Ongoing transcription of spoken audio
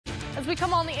As we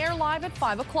come on the air live at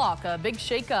 5 o'clock, a big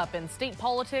shakeup in state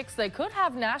politics that could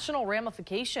have national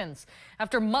ramifications.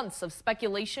 After months of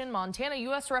speculation, Montana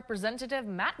U.S. Representative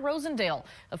Matt Rosendale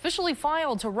officially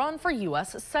filed to run for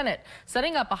U.S. Senate,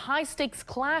 setting up a high-stakes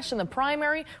clash in the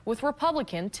primary with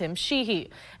Republican Tim Sheehy.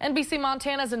 NBC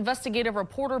Montana's investigative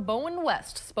reporter Bowen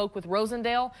West spoke with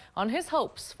Rosendale on his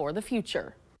hopes for the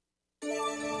future.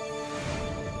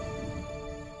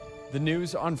 The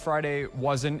news on Friday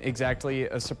wasn't exactly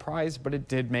a surprise, but it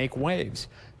did make waves.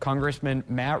 Congressman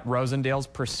Matt Rosendale's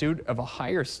pursuit of a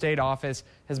higher state office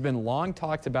has been long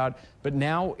talked about, but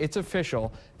now it's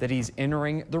official that he's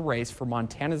entering the race for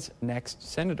Montana's next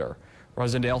senator.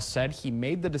 Rosendale said he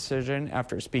made the decision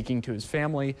after speaking to his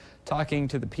family, talking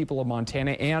to the people of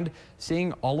Montana, and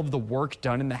seeing all of the work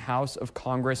done in the House of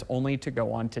Congress only to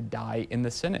go on to die in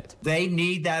the Senate. They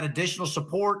need that additional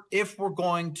support if we're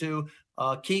going to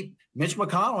keep Mitch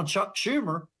McConnell and Chuck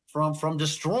Schumer from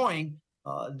destroying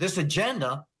this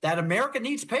agenda that America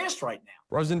needs passed right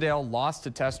now. Rosendale lost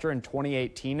to Tester in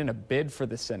 2018 in a bid for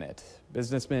the Senate.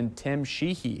 Businessman Tim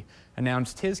Sheehy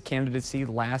announced his candidacy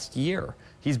last year.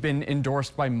 He's been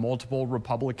endorsed by multiple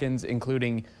Republicans,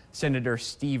 including Senator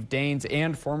Steve Daines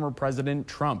and former President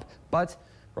Trump. But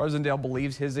Rosendale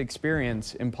believes his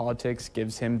experience in politics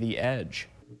gives him the edge.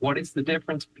 What is the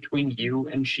difference between you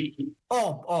and Sheehy?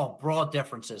 Broad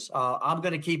differences. I'm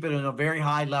going to keep it at a very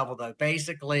high level, though.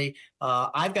 Basically,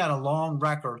 I've got a long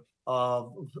record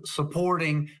of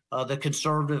supporting the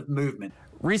conservative movement.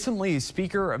 Recently,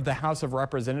 Speaker of the House of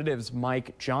Representatives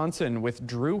Mike Johnson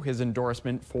withdrew his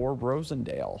endorsement for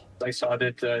Rosendale. I saw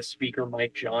that Speaker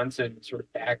Mike Johnson sort of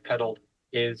backpedaled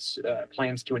his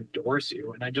plans to endorse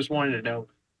you, and I just wanted to know,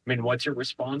 what's your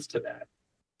response to that?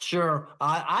 Sure.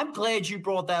 I'm glad you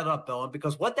brought that up, Bill,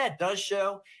 because what that does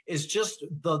show is just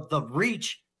the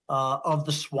reach of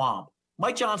the swamp.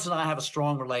 Mike Johnson and I have a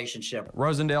strong relationship.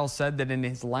 Rosendale said that in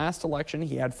his last election,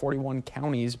 he had 41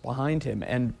 counties behind him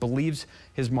and believes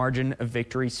his margin of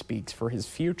victory speaks for his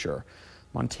future.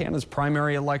 Montana's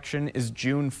primary election is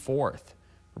June 4th.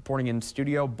 Reporting in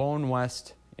studio, Bowen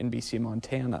West, NBC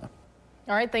Montana.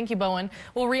 All right, thank you, Bowen.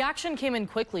 Well, reaction came in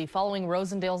quickly following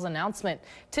Rosendale's announcement.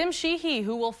 Tim Sheehy,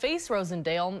 who will face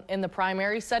Rosendale in the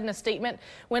primary, said in a statement,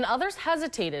 when others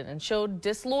hesitated and showed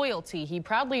disloyalty, he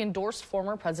proudly endorsed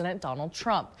former President Donald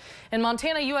Trump. And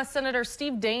Montana U.S. Senator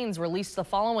Steve Daines released the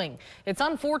following. It's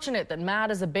unfortunate that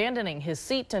Matt is abandoning his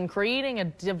seat and creating a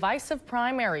divisive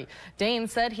primary. Daines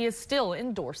said he is still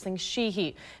endorsing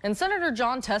Sheehy. And Senator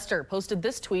Jon Tester posted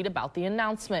this tweet about the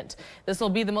announcement. This will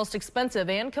be the most expensive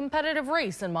and competitive race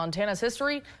in Montana's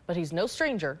history, but he's no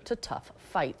stranger to tough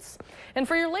fights. And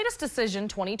for your latest Decision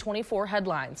 2024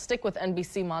 headlines, stick with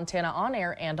NBC Montana on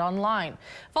air and online.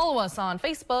 Follow us on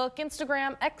Facebook,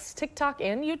 Instagram, X, TikTok,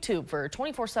 and YouTube for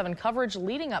 24/7 coverage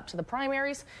leading up to the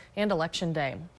primaries and Election Day.